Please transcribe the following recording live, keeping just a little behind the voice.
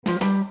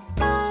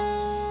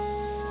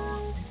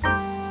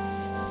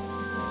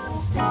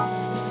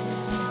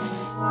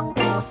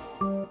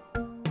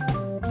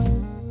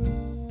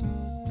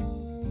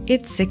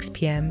It's 6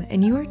 p.m.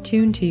 and you are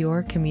tuned to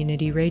your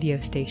community radio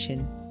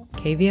station,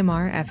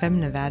 KVMR FM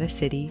Nevada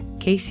City,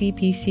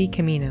 KCPC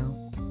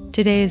Camino.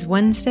 Today is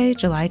Wednesday,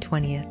 July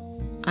 20th.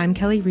 I'm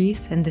Kelly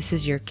Reese and this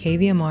is your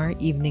KVMR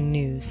Evening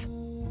News.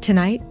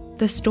 Tonight,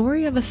 the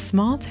story of a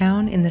small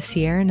town in the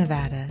Sierra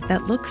Nevada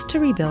that looks to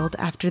rebuild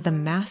after the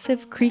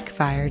massive creek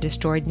fire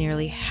destroyed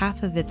nearly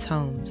half of its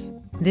homes.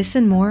 This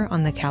and more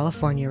on the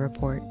California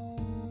Report.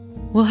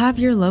 We'll have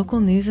your local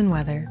news and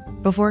weather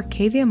before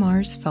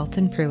KVMR's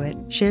Felton Pruitt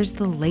shares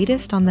the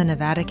latest on the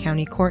Nevada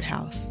County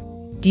Courthouse.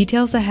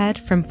 Details ahead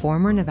from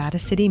former Nevada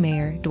City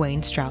Mayor Dwayne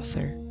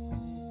Strausser.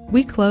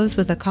 We close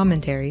with a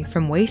commentary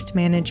from Waste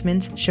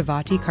Management's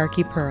Shivati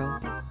Karki Pearl.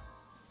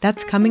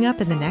 That's coming up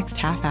in the next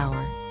half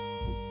hour.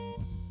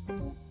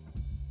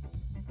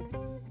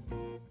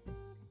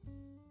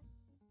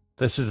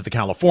 This is the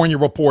California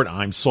Report.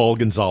 I'm Saul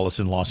Gonzalez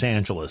in Los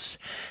Angeles.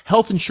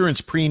 Health insurance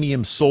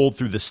premiums sold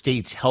through the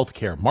state's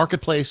healthcare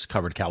marketplace,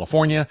 Covered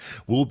California,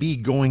 will be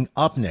going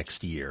up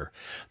next year.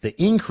 The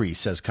increase,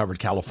 says Covered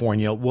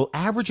California, will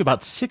average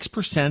about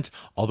 6%,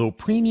 although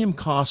premium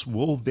costs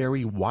will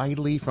vary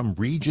widely from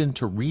region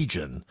to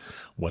region.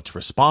 What's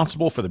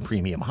responsible for the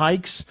premium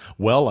hikes?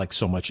 Well, like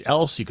so much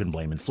else, you can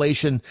blame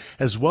inflation,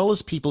 as well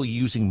as people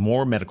using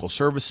more medical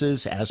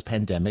services as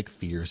pandemic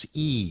fears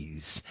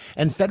ease.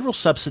 And federal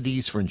subsidies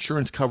for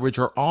insurance coverage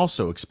are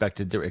also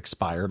expected to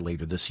expire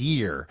later this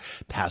year,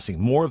 passing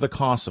more of the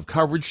costs of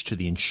coverage to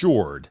the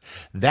insured.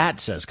 That,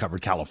 says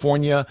Covered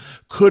California,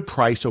 could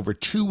price over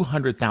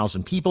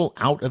 200,000 people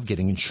out of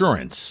getting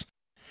insurance.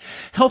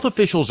 Health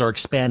officials are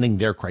expanding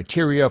their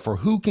criteria for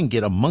who can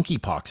get a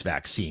monkeypox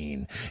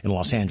vaccine. In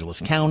Los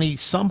Angeles County,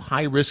 some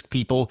high-risk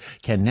people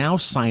can now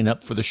sign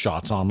up for the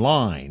shots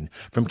online.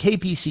 From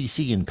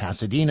KPCC in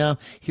Pasadena,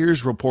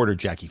 here's reporter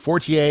Jackie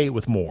Fortier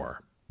with more.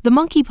 The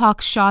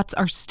monkeypox shots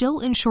are still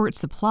in short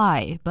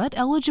supply, but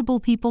eligible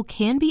people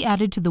can be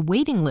added to the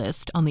waiting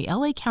list on the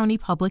LA County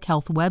Public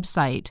Health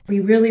website. We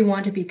really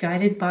want to be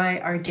guided by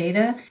our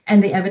data,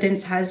 and the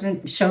evidence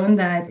hasn't shown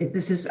that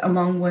this is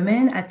among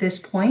women at this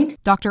point.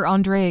 Dr.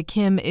 Andrea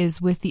Kim is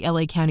with the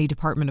LA County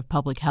Department of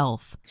Public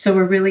Health. So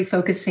we're really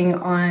focusing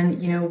on,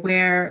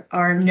 where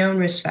our known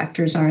risk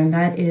factors are, and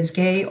that is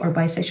gay or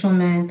bisexual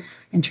men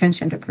and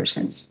transgender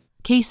persons.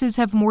 Cases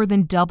have more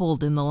than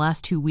doubled in the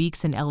last 2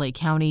 weeks in LA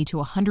County to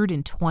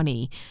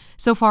 120.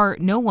 So far,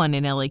 no one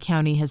in LA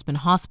County has been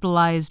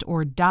hospitalized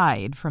or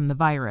died from the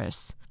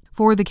virus.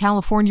 For the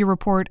California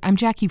Report, I'm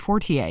Jackie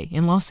Fortier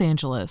in Los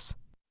Angeles.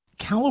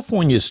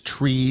 California's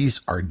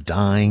trees are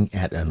dying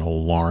at an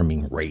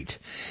alarming rate,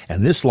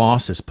 and this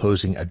loss is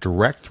posing a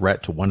direct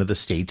threat to one of the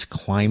state's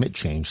climate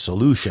change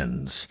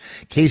solutions.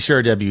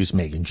 KCRW's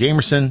Megan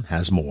Jamerson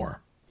has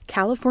more.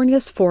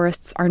 California's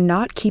forests are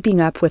not keeping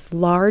up with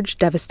large,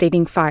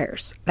 devastating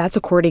fires. That's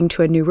according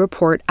to a new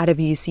report out of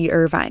UC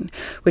Irvine,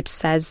 which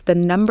says the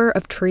number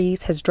of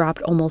trees has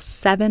dropped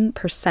almost 7%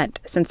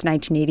 since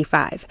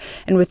 1985.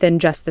 And within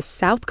just the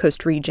South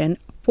Coast region,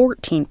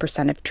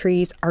 14% of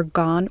trees are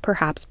gone,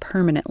 perhaps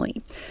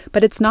permanently.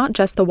 But it's not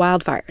just the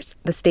wildfires.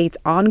 The state's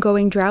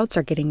ongoing droughts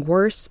are getting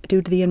worse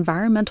due to the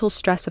environmental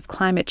stress of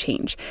climate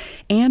change,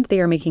 and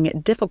they are making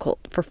it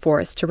difficult for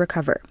forests to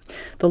recover.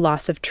 The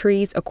loss of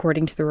trees,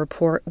 according to the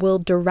report, will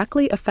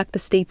directly affect the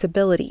state's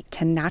ability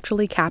to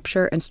naturally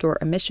capture and store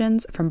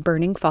emissions from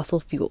burning fossil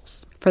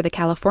fuels. For the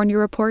California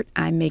Report,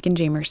 I'm Megan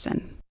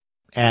Jamerson.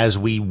 As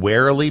we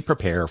warily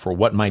prepare for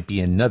what might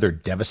be another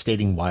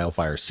devastating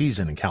wildfire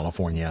season in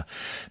California,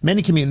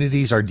 many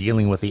communities are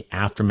dealing with the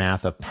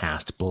aftermath of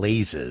past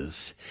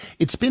blazes.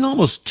 It's been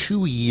almost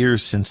 2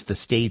 years since the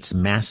state's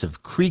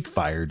massive creek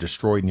fire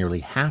destroyed nearly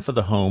half of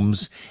the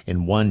homes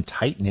in one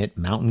tight-knit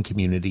mountain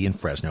community in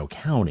Fresno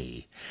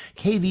County.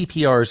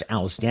 KVPR's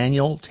Alice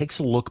Daniel takes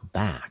a look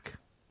back.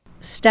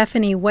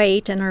 Stephanie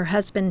Waite and her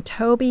husband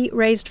Toby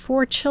raised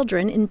 4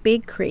 children in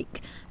Big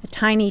Creek, a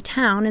tiny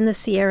town in the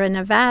Sierra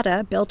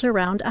Nevada built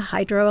around a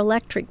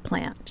hydroelectric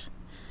plant.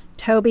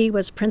 Toby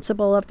was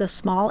principal of the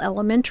small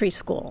elementary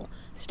school.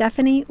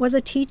 Stephanie was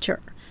a teacher.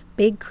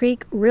 Big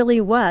Creek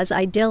really was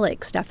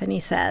idyllic,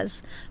 Stephanie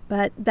says,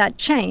 but that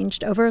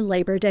changed over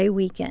Labor Day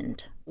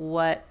weekend.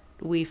 What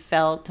we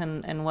felt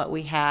and what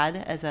we had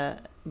as a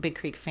Big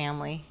Creek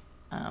family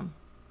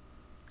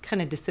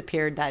kind of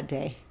disappeared that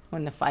day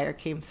when the fire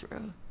came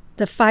through.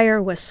 The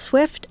fire was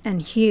swift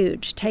and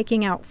huge,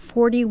 taking out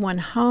 41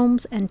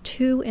 homes and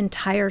 2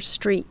 entire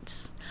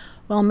streets.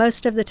 While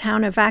most of the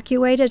town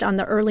evacuated on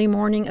the early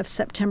morning of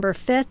September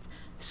 5th,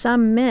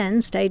 some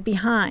men stayed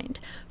behind.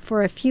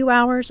 For a few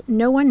hours,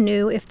 no one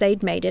knew if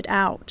they'd made it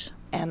out.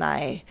 And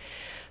I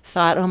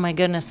thought, oh my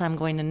goodness, I'm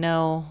going to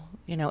know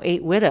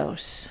 8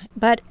 widows.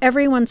 But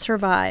everyone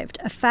survived,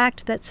 a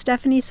fact that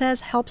Stephanie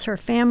says helps her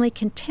family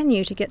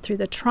continue to get through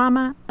the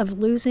trauma of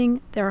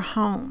losing their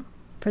home.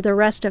 For the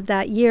rest of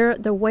that year,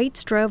 the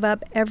Waites drove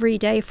up every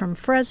day from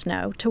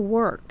Fresno to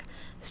work.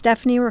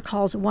 Stephanie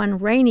recalls one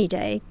rainy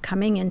day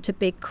coming into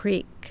Big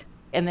Creek.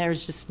 And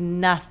there's just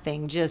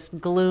nothing,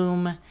 just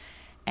gloom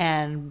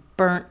and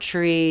burnt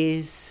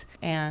trees.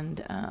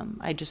 And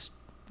I just,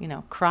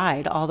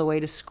 cried all the way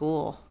to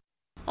school.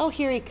 Oh,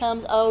 here he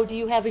comes. Oh, do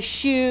you have a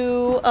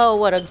shoe? Oh,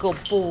 what a good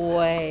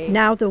boy.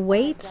 Now the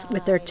Waits,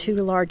 with their 2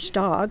 large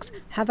dogs,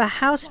 have a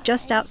house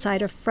just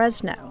outside of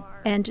Fresno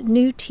and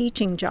new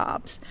teaching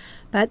jobs.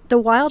 But the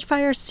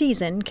wildfire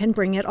season can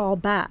bring it all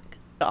back.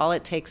 All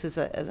it takes is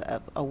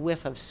a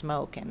whiff of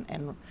smoke,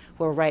 and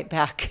we're right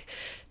back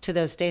to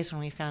those days when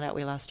we found out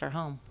we lost our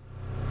home.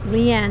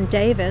 Leanne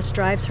Davis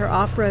drives her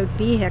off-road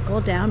vehicle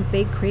down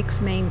Big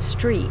Creek's main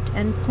street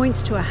and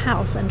points to a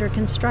house under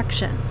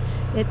construction.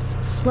 It's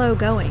slow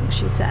going,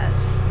 she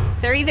says.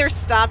 They're either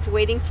stopped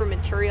waiting for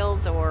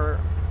materials or,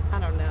 I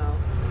don't know.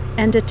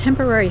 And a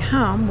temporary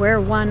home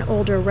where one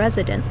older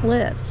resident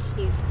lives.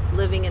 He's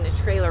living in a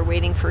trailer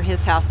waiting for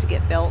his house to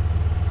get built.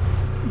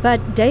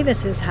 But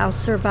Davis's house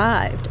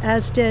survived,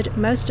 as did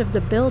most of the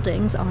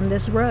buildings on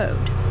this road.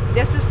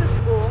 This is the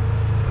school.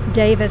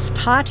 Davis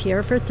taught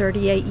here for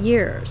 38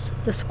 years.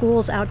 The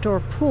school's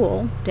outdoor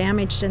pool,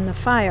 damaged in the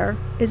fire,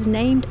 is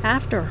named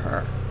after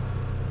her.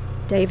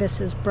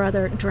 Davis's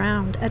brother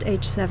drowned at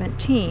age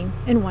 17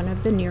 in one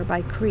of the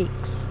nearby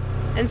creeks.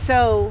 And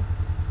so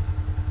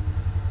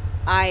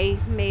I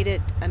made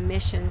it a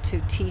mission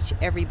to teach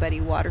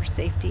everybody water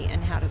safety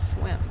and how to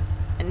swim.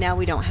 And now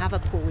we don't have a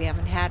pool. We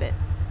haven't had it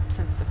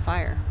since the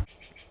fire.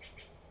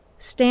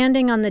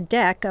 Standing on the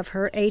deck of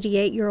her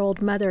 88-year-old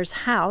mother's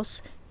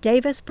house,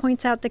 Davis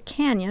points out the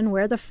canyon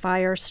where the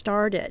fire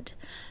started.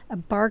 A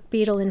bark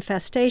beetle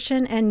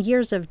infestation and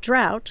years of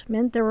drought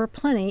meant there were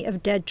plenty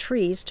of dead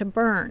trees to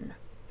burn.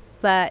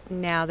 But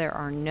now there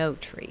are no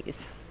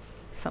trees,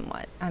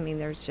 somewhat. I mean,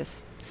 there's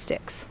just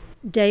sticks.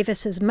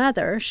 Davis's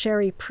mother,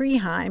 Sherry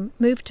Preheim,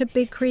 moved to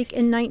Big Creek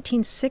in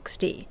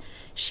 1960.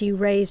 She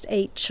raised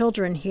 8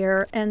 children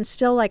here and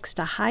still likes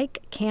to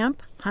hike,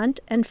 camp, hunt,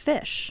 and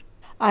fish.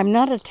 I'm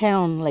not a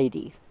town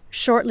lady.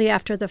 Shortly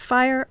after the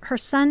fire, her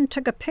son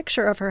took a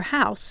picture of her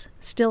house,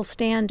 still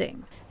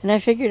standing. And I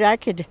figured I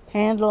could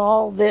handle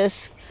all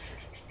this.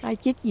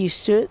 I'd get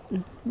used to it,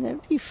 and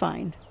that'd be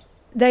fine.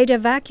 They'd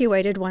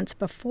evacuated once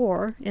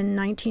before, in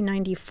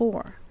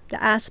 1994,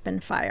 the Aspen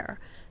Fire.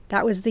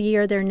 That was the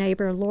year their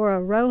neighbor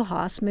Laura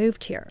Rojas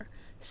moved here.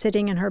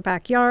 Sitting in her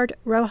backyard,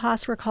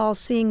 Rojas recalls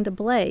seeing the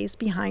blaze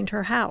behind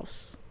her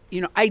house.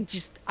 You know, I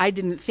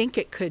didn't think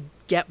it could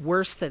get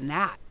worse than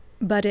that.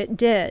 But it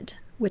did,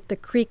 with the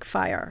Creek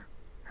Fire.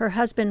 Her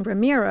husband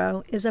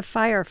Ramiro is a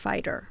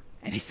firefighter.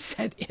 And he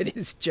said it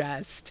is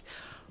just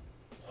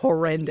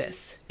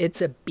horrendous.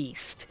 It's a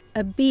beast.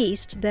 A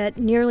beast that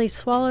nearly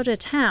swallowed a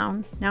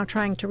town, now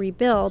trying to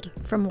rebuild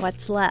from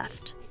what's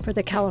left. For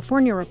the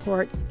California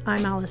Report,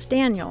 I'm Alice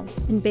Daniel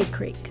in Big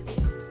Creek.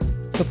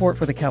 Support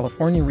for the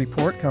California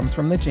Report comes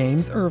from the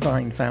James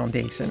Irvine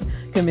Foundation,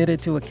 committed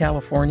to a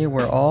California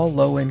where all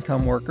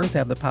low-income workers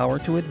have the power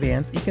to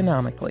advance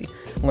economically.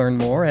 Learn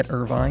more at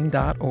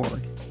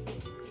irvine.org.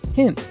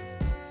 Hint: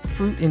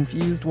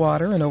 fruit-infused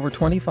water in over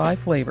 25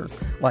 flavors,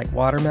 like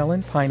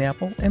watermelon,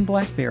 pineapple, and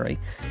blackberry.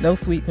 No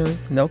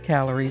sweeteners, no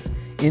calories,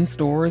 in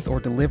stores or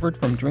delivered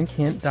from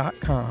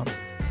drinkhint.com.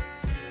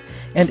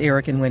 And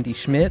Eric and Wendy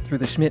Schmidt through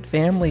the Schmidt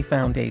Family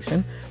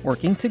Foundation,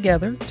 working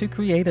together to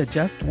create a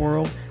just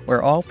world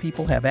where all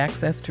people have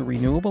access to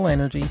renewable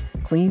energy,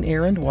 clean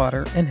air and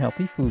water, and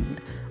healthy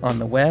food. On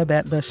the web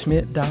at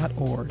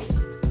theschmidt.org.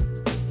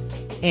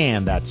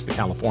 And that's the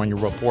California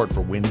Report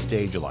for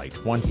Wednesday, July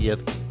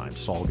 20th. I'm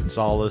Saul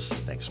Gonzalez.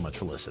 Thanks so much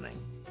for listening.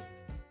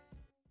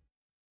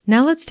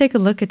 Now let's take a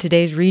look at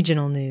today's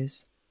regional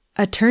news.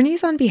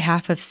 Attorneys on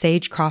behalf of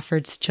Sage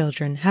Crawford's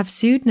children have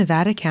sued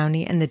Nevada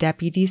County and the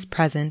deputies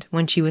present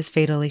when she was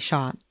fatally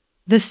shot.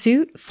 The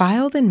suit,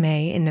 filed in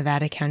May in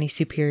Nevada County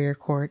Superior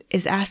Court,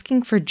 is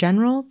asking for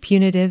general,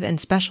 punitive, and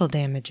special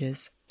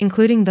damages,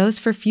 including those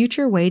for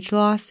future wage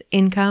loss,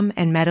 income,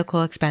 and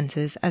medical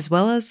expenses, as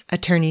well as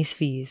attorneys'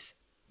 fees.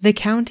 The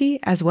county,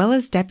 as well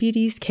as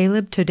deputies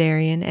Caleb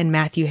Todarian and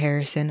Matthew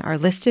Harrison, are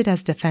listed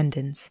as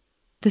defendants.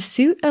 The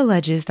suit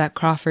alleges that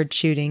Crawford's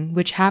shooting,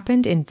 which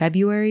happened in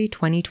February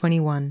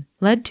 2021,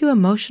 led to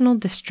emotional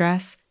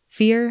distress,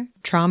 fear,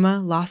 trauma,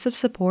 loss of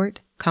support,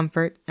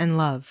 comfort, and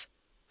love.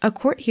 A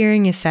court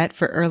hearing is set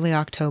for early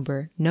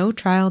October. No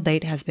trial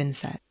date has been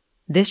set.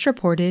 This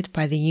reported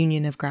by the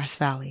Union of Grass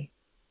Valley.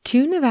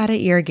 2 Nevada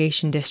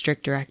Irrigation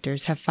District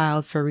directors have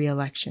filed for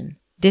re-election.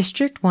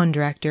 District 1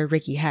 Director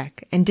Ricky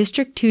Heck and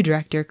District 2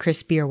 Director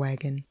Chris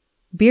Bierwagen.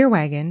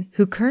 Bierwagen,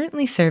 who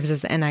currently serves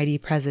as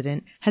NID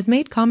president, has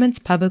made comments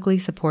publicly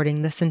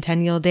supporting the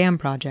Centennial Dam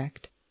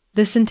project.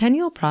 The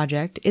Centennial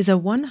Project is a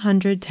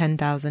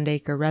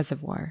 110,000-acre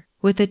reservoir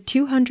with a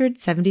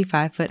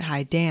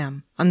 275-foot-high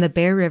dam on the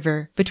Bear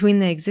River between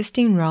the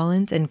existing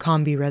Rollins and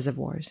Comby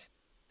reservoirs.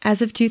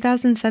 As of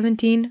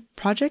 2017,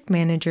 project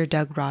manager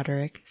Doug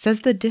Roderick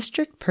says the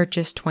district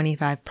purchased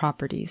 25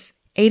 properties,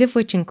 8 of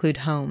which include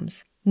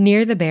homes,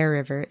 near the Bear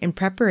River in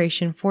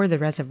preparation for the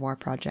reservoir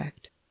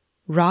project.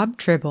 Rob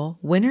Tribble,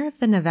 winner of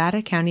the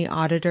Nevada County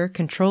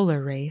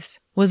Auditor-Controller race,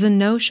 was a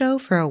no-show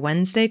for a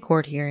Wednesday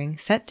court hearing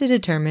set to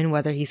determine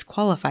whether he's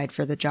qualified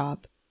for the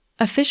job.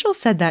 Officials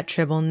said that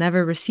Tribble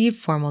never received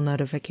formal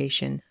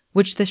notification,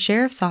 which the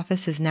sheriff's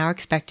office is now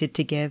expected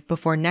to give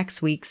before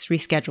next week's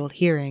rescheduled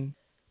hearing.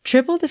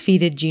 Tribble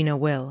defeated Gina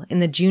Will in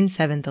the June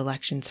 7th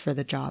elections for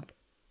the job.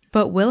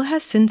 But Will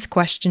has since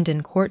questioned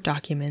in court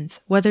documents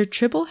whether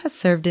Tribble has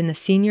served in a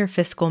senior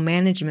fiscal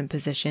management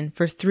position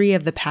for 3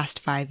 of the past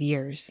 5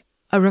 years,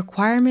 a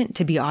requirement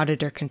to be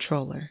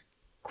auditor-controller.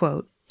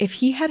 Quote, "If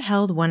he had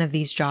held one of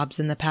these jobs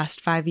in the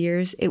past 5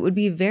 years, it would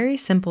be very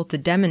simple to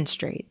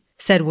demonstrate,"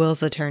 said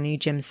Will's attorney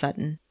Jim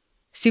Sutton.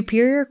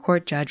 Superior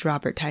Court Judge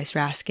Robert Tice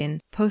Raskin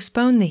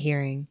postponed the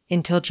hearing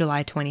until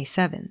July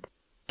 27th.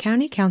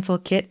 County Counsel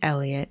Kit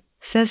Elliott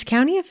says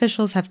county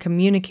officials have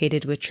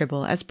communicated with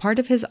Tribble as part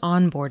of his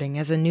onboarding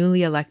as a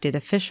newly elected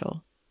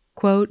official.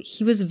 Quote,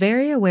 "He was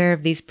very aware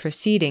of these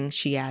proceedings,"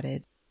 she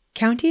added.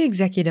 County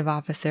Executive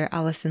Officer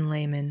Allison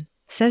Lehman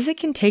says it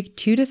can take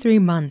 2 to 3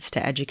 months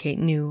to educate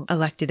new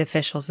elected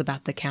officials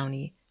about the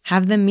county,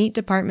 have them meet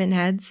department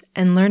heads,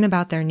 and learn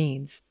about their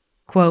needs.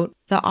 Quote,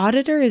 "The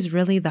auditor is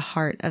really the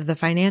heart of the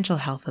financial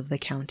health of the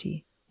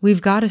county.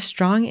 We've got a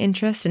strong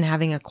interest in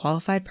having a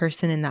qualified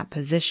person in that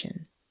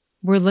position.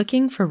 We're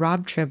looking for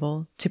Rob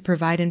Tribble to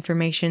provide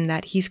information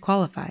that he's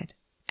qualified."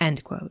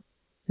 End quote.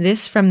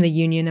 This from the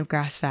Union of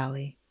Grass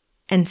Valley.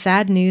 And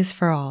sad news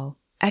for all.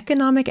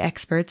 Economic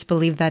experts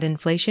believe that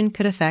inflation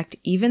could affect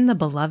even the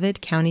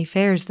beloved county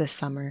fairs this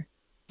summer.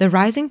 The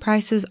rising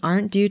prices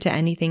aren't due to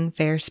anything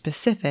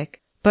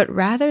fair-specific, but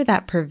rather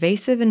that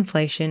pervasive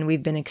inflation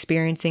we've been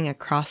experiencing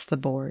across the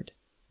board.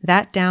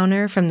 That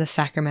downer from the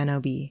Sacramento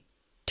Bee.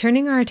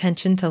 Turning our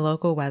attention to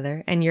local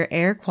weather and your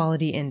air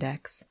quality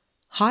index.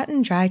 Hot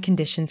and dry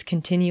conditions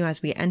continue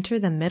as we enter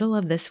the middle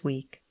of this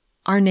week.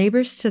 Our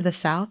neighbors to the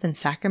south in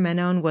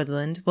Sacramento and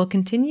Woodland will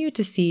continue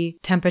to see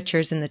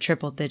temperatures in the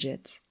triple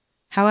digits.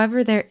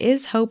 However, there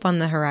is hope on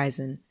the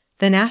horizon.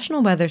 The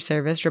National Weather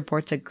Service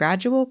reports a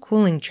gradual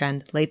cooling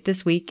trend late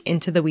this week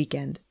into the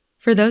weekend.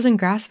 For those in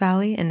Grass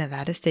Valley and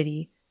Nevada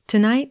City,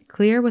 tonight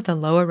clear with a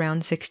low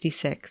around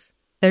 66.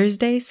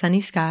 Thursday,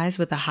 sunny skies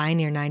with a high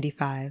near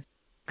 95.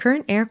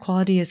 Current air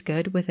quality is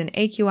good with an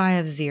AQI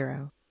of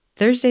 0.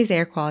 Thursday's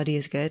air quality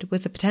is good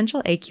with a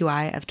potential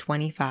AQI of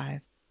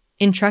 25.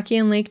 In Truckee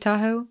and Lake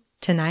Tahoe,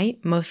 tonight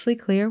mostly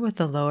clear with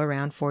a low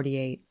around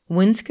 48.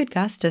 Winds could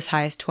gust as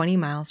high as 20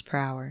 miles per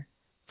hour.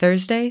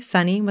 Thursday,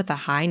 sunny with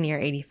a high near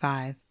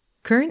 85.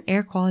 Current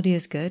air quality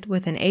is good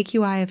with an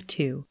AQI of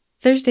 2.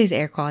 Thursday's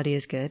air quality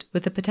is good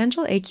with a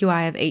potential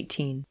AQI of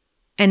 18.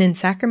 And in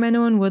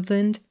Sacramento and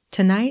Woodland,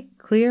 tonight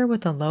clear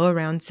with a low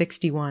around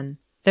 61.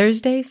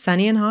 Thursday,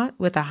 sunny and hot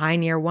with a high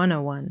near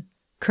 101.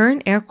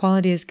 Current air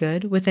quality is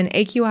good with an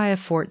AQI of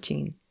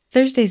 14.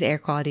 Thursday's air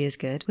quality is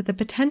good with a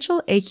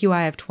potential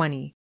AQI of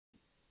 20.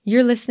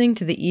 You're listening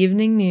to the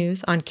evening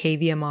news on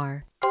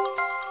KVMR.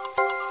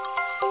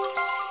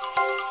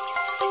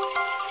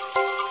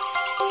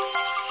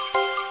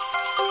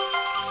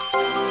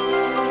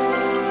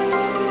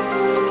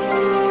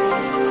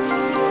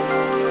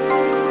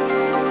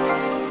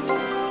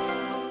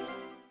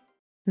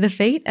 The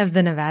fate of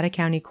the Nevada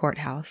County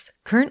Courthouse,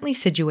 currently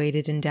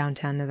situated in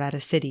downtown Nevada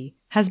City,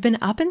 has been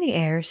up in the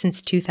air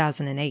since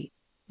 2008.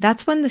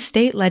 That's when the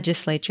state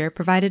legislature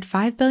provided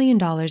 $5 billion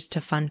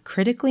to fund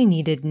critically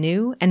needed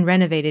new and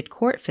renovated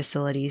court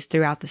facilities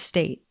throughout the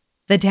state.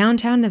 The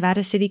downtown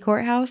Nevada City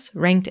Courthouse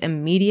ranked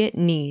immediate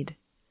need.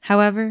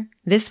 However,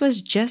 this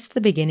was just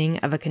the beginning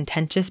of a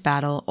contentious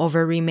battle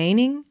over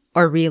remaining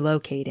or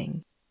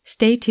relocating.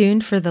 Stay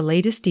tuned for the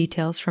latest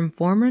details from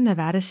former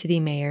Nevada City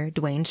Mayor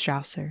Dwayne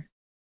Strausser.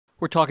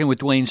 We're talking with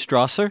Dwayne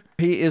Strausser.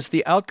 He is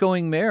the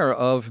outgoing mayor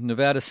of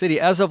Nevada City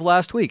as of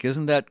last week.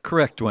 Isn't that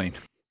correct, Dwayne?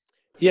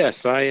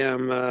 Yes, I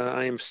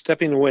am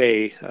stepping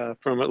away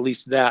from at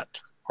least that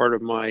part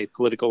of my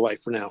political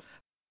life for now.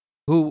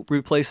 Who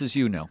replaces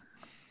you now?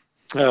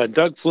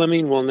 Doug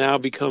Fleming will now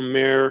become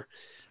mayor,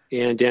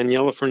 and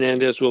Daniela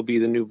Fernandez will be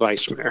the new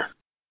vice mayor.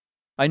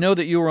 I know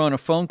that you were on a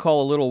phone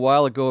call a little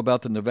while ago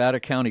about the Nevada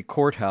County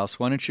Courthouse.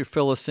 Why don't you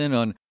fill us in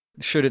on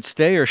should it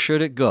stay or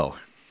should it go?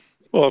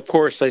 Well, of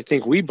course, I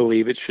think we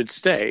believe it should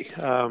stay.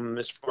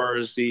 As far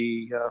as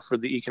for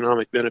the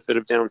economic benefit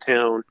of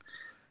downtown,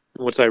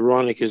 what's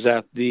ironic is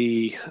that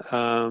the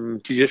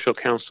Judicial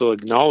Council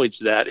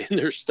acknowledged that in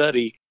their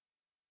study,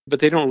 but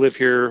they don't live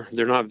here.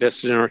 They're not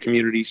vested in our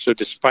community. So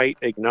despite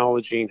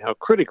acknowledging how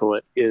critical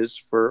it is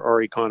for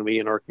our economy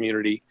and our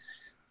community,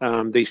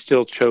 they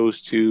still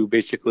chose to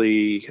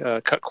basically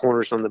cut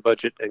corners on the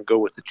budget and go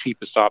with the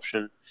cheapest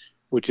option,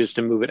 which is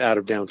to move it out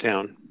of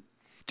downtown.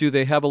 Do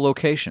they have a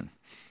location?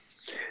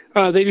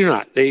 They do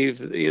not.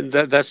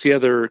 That's the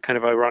other kind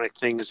of ironic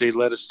thing is they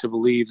led us to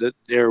believe that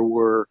there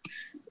were,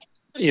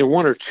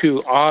 one or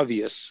two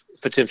obvious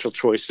potential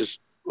choices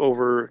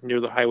over near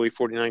the Highway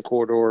 49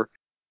 corridor,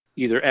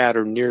 either at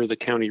or near the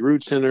County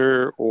Root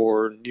Center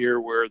or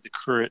near where the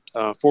current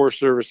Forest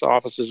Service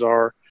offices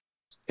are.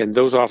 And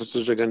those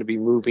offices are going to be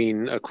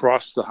moving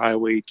across the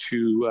highway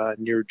to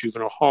near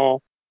Juvenile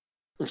Hall.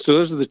 So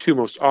those are the two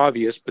most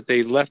obvious, but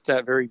they left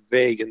that very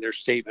vague in their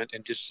statement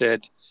and just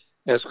said,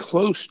 as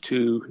close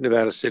to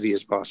Nevada City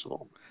as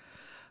possible.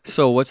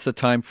 So what's the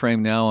time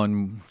frame now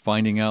on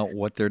finding out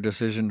what their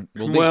decision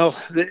will be? Well,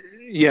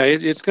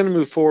 it's going to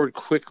move forward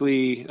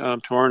quickly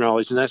to our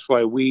knowledge, and that's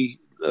why we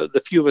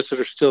the few of us that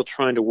are still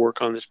trying to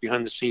work on this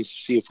behind the scenes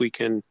to see if we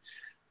can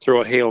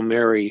throw a Hail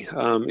Mary.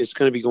 It's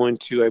going to be going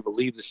to, I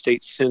believe, the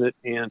state Senate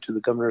and to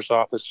the governor's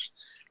office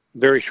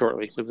very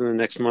shortly, within the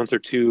next month or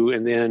two,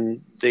 and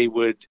then they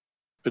would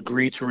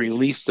agree to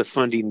release the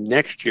funding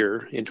next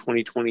year in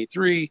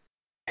 2023.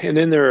 And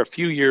then they're a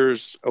few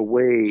years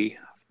away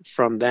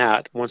from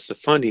that, once the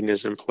funding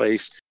is in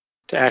place,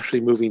 to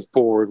actually moving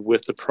forward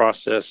with the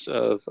process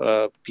of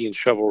being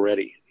shovel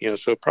ready.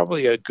 So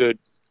probably a good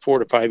 4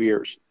 to 5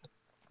 years.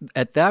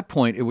 At that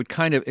point, it would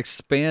kind of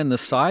expand the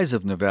size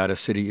of Nevada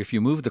City. If you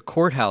move the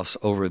courthouse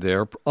over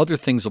there, other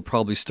things will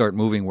probably start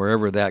moving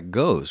wherever that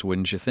goes,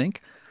 wouldn't you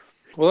think?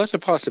 Well, that's a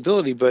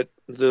possibility, but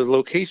the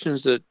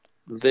locations that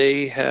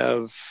they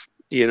have,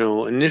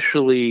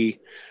 initially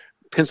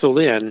penciled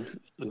in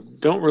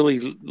don't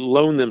really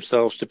loan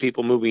themselves to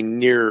people moving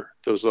near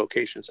those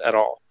locations at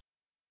all.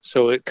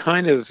 So it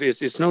kind of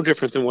is, it's no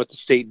different than what the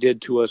state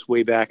did to us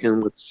way back in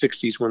the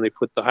 60s when they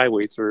put the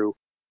highway through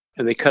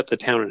and they cut the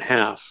town in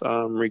half.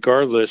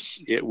 Regardless,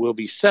 it will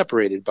be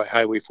separated by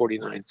Highway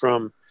 49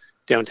 from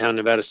downtown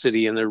Nevada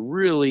City, and there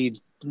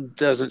really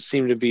doesn't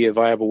seem to be a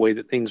viable way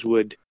that things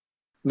would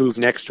move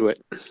next to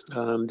it.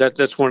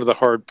 That's one of the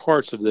hard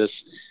parts of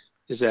this,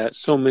 is that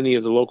so many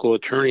of the local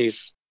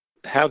attorneys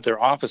have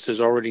their offices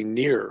already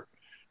near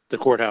the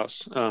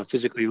courthouse,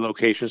 physically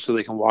locations, so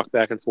they can walk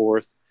back and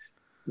forth.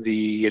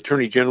 The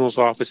Attorney General's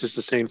office is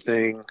the same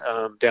thing.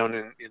 Down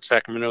in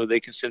Sacramento, they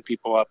can send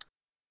people up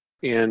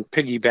and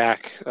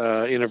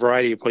piggyback in a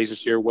variety of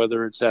places here,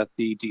 whether it's at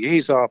the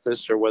DA's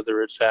office or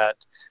whether it's at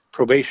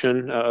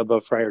probation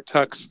above Friar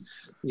Tuck's.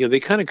 They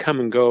kind of come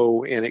and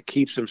go, and it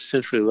keeps them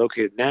centrally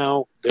located.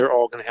 Now they're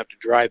all going to have to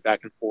drive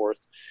back and forth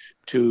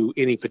to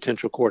any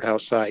potential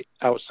courthouse site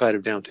outside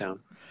of downtown.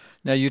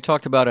 Now, you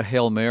talked about a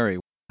Hail Mary.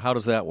 How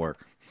does that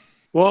work?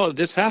 Well,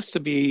 this has to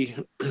be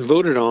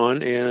voted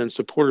on and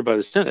supported by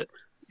the Senate,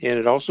 and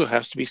it also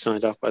has to be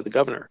signed off by the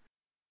governor.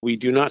 We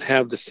do not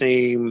have the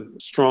same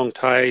strong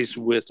ties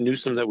with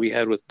Newsom that we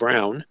had with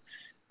Brown.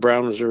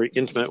 Brown was very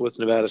intimate with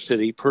Nevada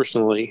City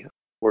personally,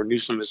 where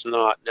Newsom is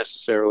not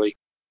necessarily.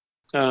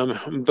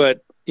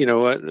 But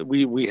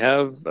we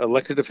have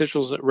elected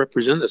officials that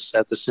represent us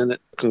at the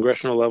Senate,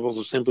 congressional levels,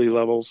 assembly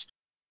levels.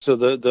 So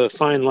the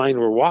fine line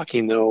we're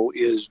walking, though,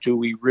 is do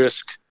we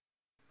risk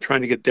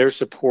trying to get their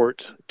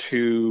support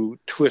to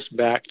twist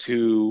back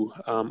to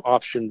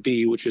option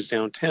B, which is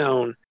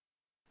downtown,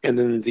 and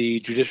then the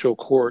judicial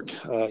court,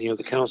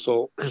 the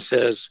council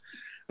says,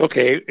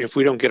 okay, if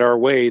we don't get our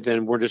way,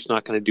 then we're just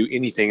not going to do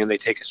anything, and they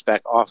take us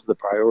back off the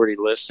priority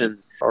list, and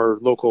our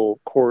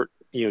local court,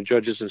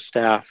 judges and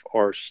staff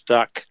are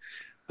stuck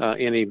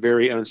in a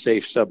very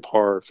unsafe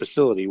subpar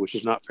facility, which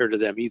is not fair to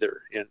them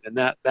either. And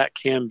that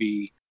can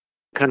be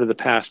kind of the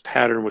past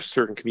pattern with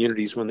certain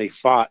communities when they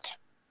fought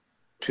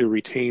to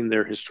retain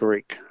their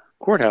historic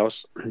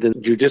courthouse. The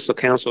judicial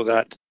council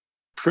got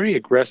pretty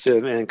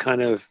aggressive and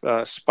kind of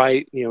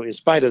in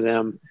spite of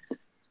them,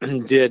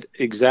 did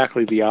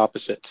exactly the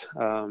opposite.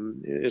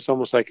 It's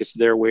almost like it's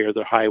their way or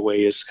the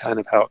highway is kind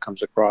of how it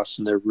comes across,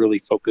 and they're really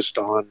focused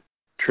on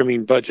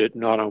trimming budget,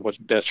 not on what's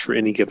best for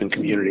any given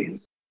community.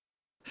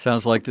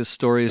 Sounds like this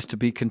story is to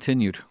be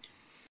continued.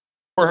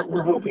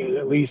 We're hoping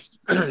at least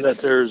that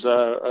there's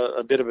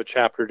a bit of a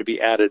chapter to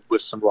be added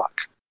with some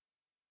luck.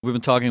 We've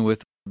been talking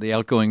with the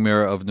outgoing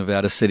mayor of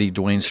Nevada City,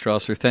 Dwayne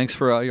Strasser. Thanks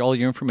for all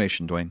your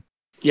information, Dwayne.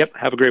 Yep.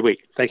 Have a great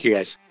week. Thank you,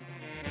 guys.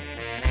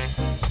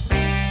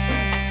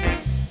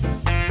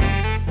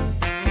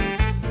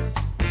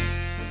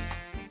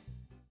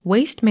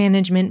 Waste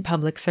Management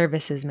Public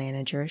Services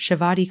Manager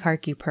Shivati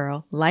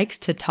Karki-Pearl likes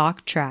to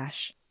talk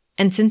trash.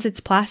 And since it's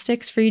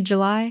Plastics-Free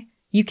July,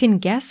 you can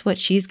guess what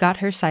she's got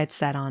her sights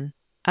set on.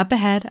 Up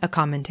ahead, a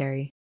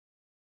commentary.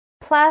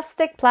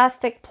 Plastic,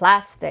 plastic,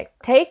 plastic.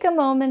 Take a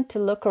moment to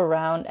look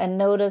around and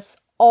notice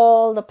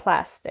all the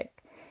plastic.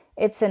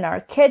 It's in our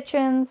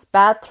kitchens,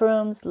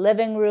 bathrooms,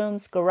 living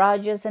rooms,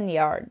 garages, and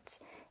yards.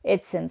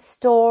 It's in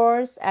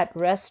stores, at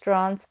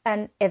restaurants,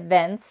 and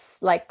events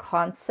like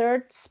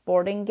concerts,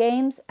 sporting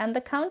games, and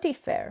the county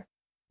fair.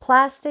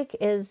 Plastic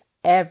is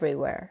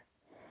everywhere.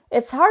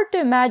 It's hard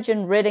to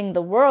imagine ridding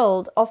the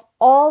world of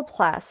all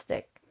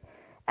plastic,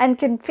 and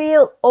can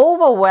feel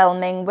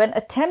overwhelming when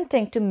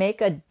attempting to make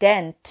a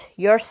dent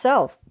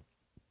yourself.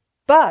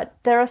 But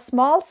there are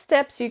small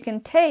steps you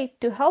can take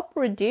to help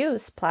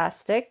reduce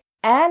plastic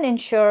and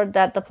ensure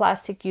that the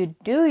plastic you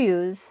do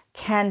use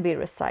can be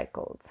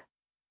recycled.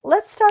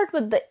 Let's start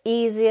with the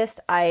easiest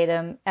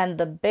item and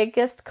the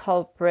biggest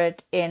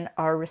culprit in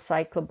our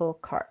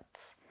recyclable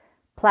carts: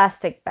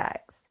 plastic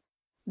bags.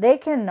 They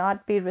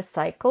cannot be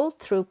recycled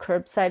through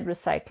curbside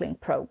recycling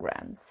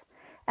programs.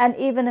 And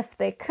even if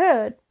they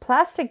could,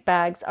 plastic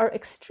bags are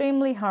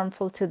extremely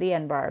harmful to the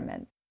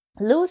environment.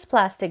 Loose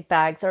plastic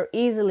bags are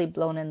easily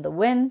blown in the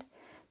wind,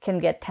 can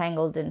get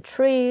tangled in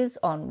trees,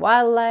 on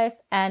wildlife,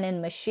 and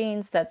in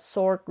machines that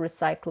sort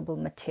recyclable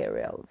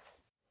materials.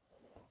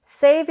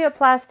 Save your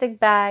plastic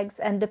bags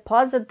and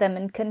deposit them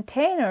in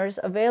containers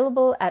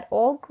available at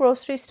all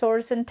grocery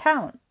stores in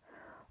town.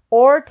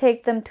 or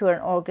take them to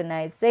an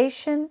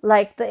organization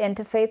like the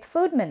Interfaith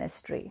Food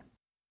Ministry.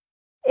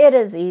 It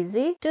is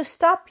easy to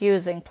stop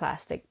using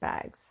plastic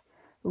bags.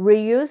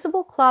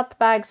 Reusable cloth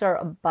bags are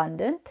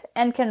abundant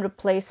and can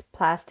replace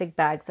plastic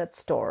bags at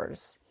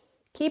stores.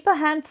 Keep a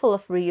handful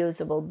of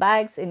reusable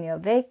bags in your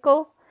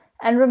vehicle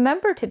and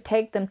remember to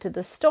take them to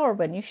the store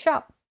when you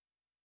shop.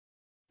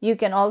 You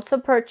can also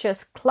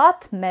purchase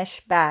cloth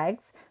mesh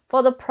bags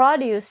for the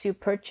produce you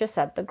purchase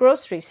at the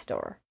grocery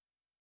store.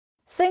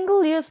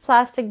 Single-use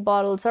plastic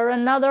bottles are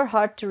another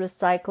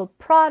hard-to-recycle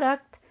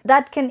product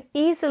that can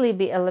easily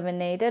be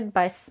eliminated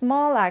by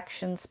small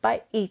actions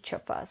by each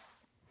of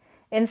us.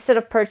 Instead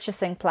of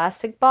purchasing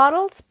plastic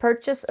bottles,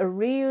 purchase a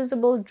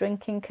reusable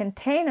drinking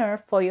container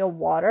for your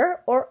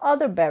water or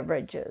other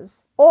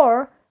beverages.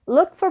 Or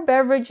look for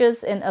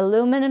beverages in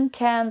aluminum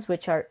cans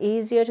which are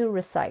easier to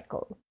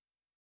recycle.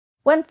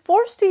 When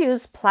forced to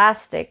use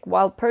plastic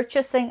while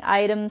purchasing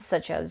items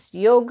such as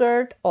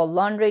yogurt or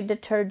laundry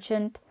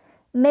detergent,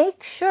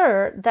 make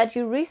sure that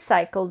you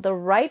recycle the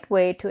right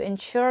way to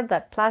ensure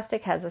that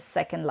plastic has a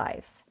second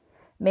life.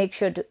 Make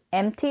sure to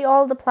empty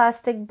all the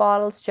plastic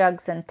bottles,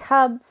 jugs, and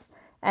tubs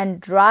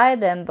and dry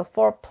them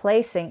before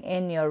placing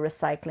in your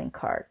recycling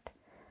cart.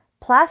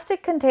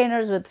 Plastic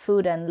containers with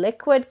food and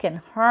liquid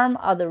can harm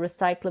other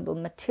recyclable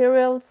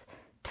materials,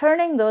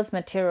 turning those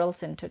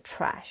materials into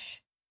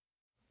trash.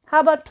 How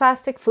about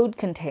plastic food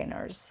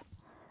containers?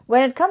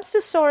 When it comes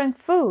to storing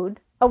food,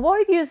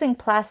 avoid using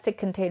plastic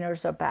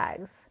containers or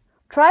bags.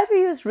 Try to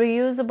use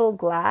reusable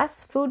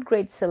glass,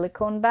 food-grade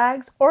silicone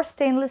bags, or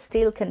stainless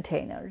steel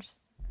containers.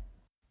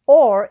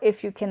 Or,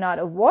 if you cannot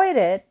avoid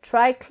it,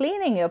 try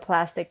cleaning your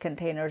plastic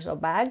containers or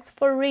bags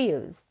for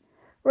reuse.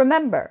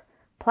 Remember,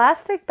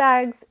 plastic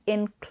bags,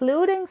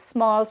 including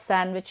small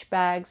sandwich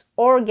bags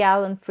or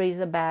gallon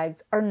freezer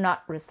bags, are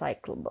not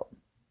recyclable.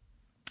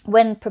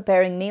 When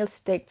preparing meals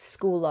to take to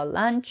school or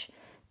lunch,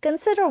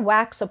 consider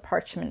wax or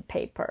parchment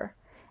paper,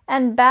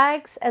 and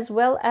bags as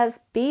well as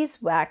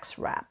beeswax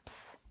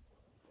wraps.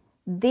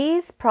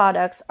 These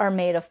products are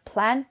made of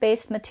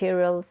plant-based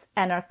materials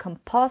and are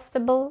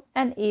compostable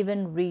and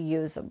even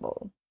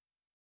reusable.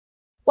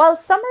 While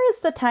summer is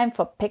the time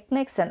for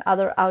picnics and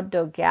other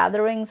outdoor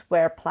gatherings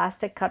where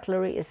plastic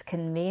cutlery is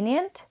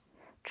convenient,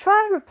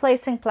 try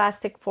replacing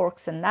plastic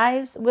forks and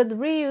knives with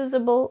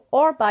reusable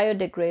or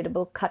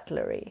biodegradable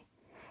cutlery.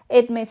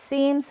 It may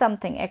seem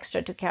something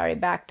extra to carry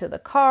back to the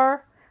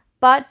car,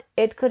 but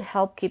it could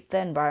help keep the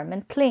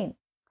environment clean.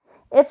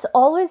 It's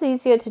always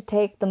easier to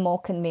take the more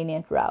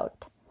convenient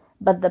route,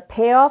 but the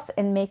payoff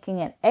in making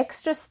an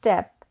extra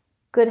step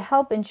could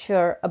help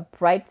ensure a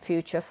bright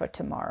future for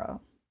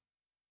tomorrow.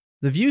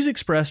 The views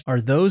expressed are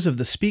those of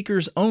the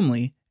speakers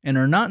only and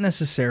are not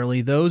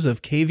necessarily those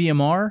of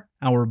KVMR,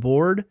 our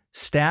board,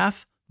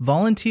 staff,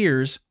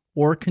 volunteers,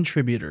 or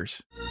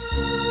contributors.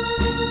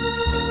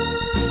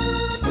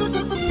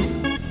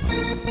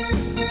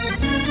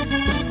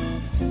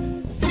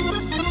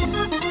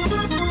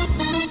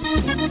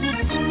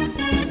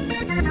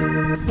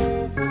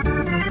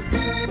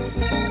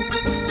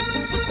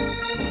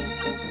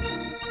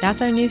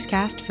 That's our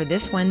newscast for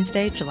this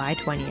Wednesday, July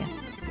 20th.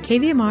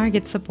 KVMR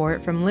gets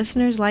support from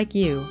listeners like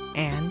you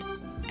and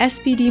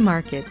SBD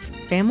Markets,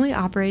 family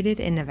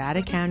operated in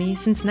Nevada County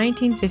since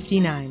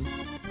 1959,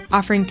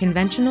 offering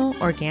conventional,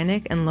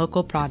 organic, and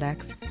local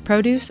products,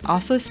 produce,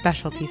 also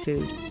specialty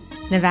food.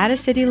 Nevada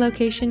City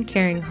location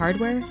carrying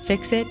hardware,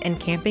 fix-it, and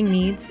camping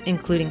needs,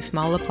 including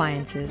small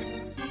appliances.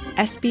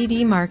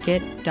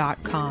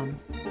 SBDmarket.com.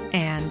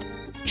 And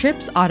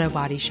Trips Auto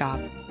Body Shop,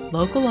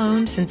 local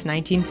owned since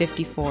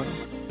 1954.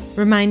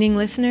 Reminding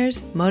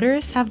listeners,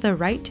 motorists have the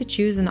right to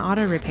choose an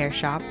auto repair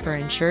shop for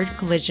insured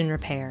collision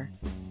repair.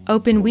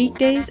 Open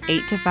weekdays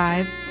 8 to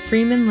 5,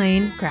 Freeman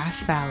Lane,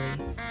 Grass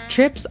Valley.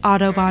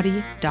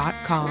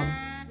 TripsAutobody.com.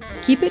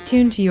 Keep it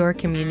tuned to your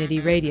community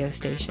radio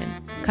station.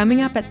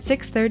 Coming up at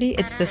 6:30,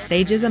 it's The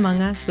Sages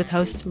Among Us with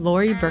host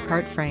Lori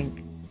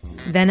Burkhart-Frank.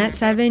 Then at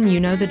 7,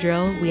 you know the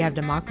drill, we have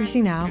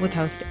Democracy Now! With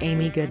host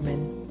Amy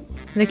Goodman.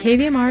 The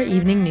KVMR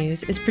Evening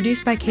News is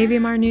produced by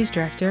KVMR News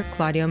Director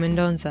Claudio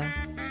Mendonza.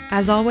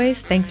 As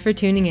always, thanks for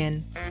tuning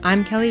in.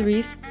 I'm Kelly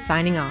Reese,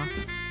 signing off.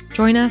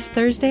 Join us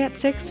Thursday at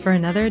 6 for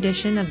another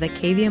edition of the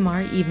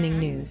KVMR Evening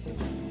News.